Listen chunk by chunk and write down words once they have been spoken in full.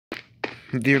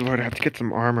Dear Lord, I have to get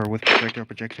some armor with projectile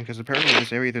projection, because apparently in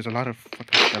this area there's a lot of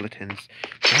fucking skeletons.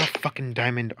 I have fucking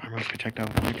diamond armor with projectile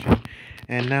projection.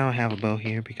 And now I have a bow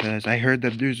here, because I heard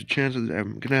that there's a chance that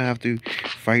I'm gonna have to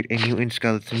fight a mutant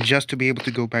skeleton just to be able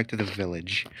to go back to the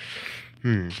village.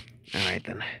 Alright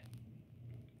then.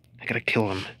 I gotta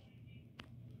kill him.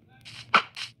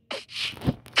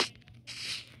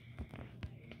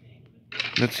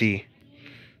 Let's see.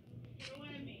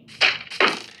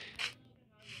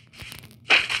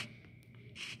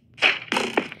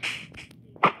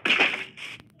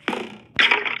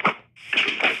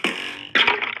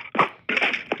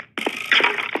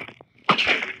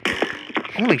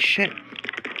 Holy shit.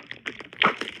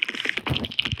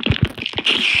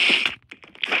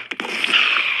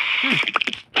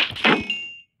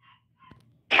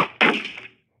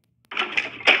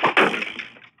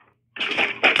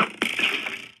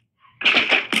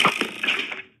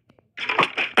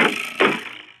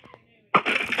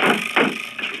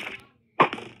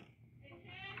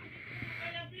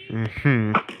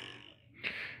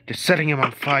 Just setting him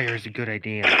on fire is a good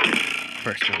idea,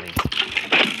 personally.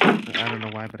 I don't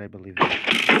know why, but I believe that.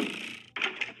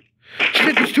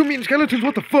 Shit, there's 2 mutant skeletons,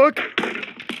 what the fuck?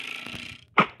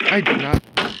 I did not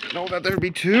know that there'd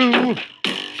be 2.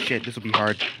 Shit, this will be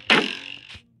hard.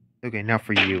 Okay, now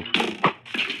for you.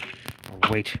 Oh,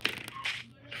 wait.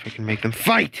 If I can make them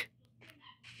fight!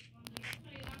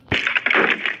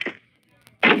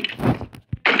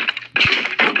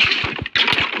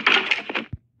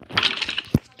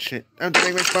 Shit, I'm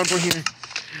getting my spawn point here.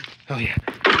 Oh yeah.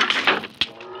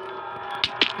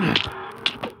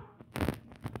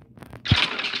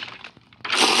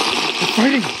 They're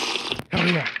fighting! Hell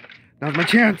yeah. Now's my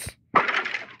chance. Let's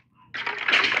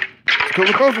go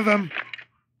with both of them.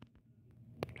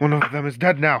 One of them is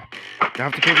dead now. Now I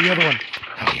have to kill the other one.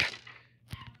 Hell yeah.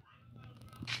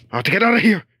 I have to get out of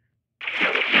here.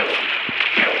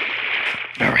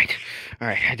 Alright.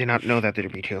 Alright, I did not know that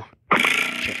there'd be 2.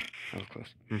 Shit, that was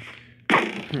close.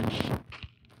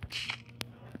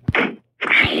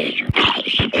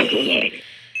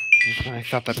 I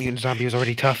thought that mutant zombie was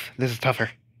already tough. This is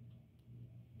tougher.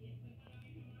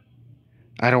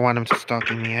 I don't want him to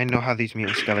stalking me. I know how these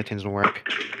mutant skeletons work.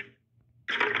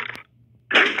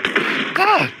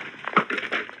 Ah!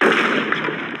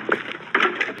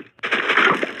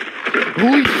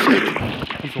 Holy shit!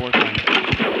 He's horrifying.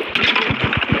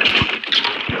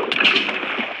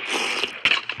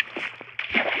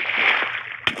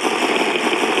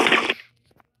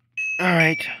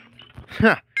 Alright.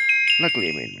 Huh. Luckily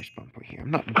I made my spawn point here. I'm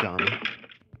not dumb.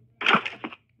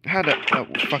 I had a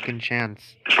fucking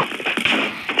chance.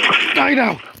 Die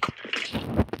now!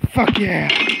 Fuck yeah!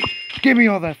 Give me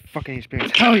all that fucking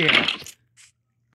experience. Hell yeah!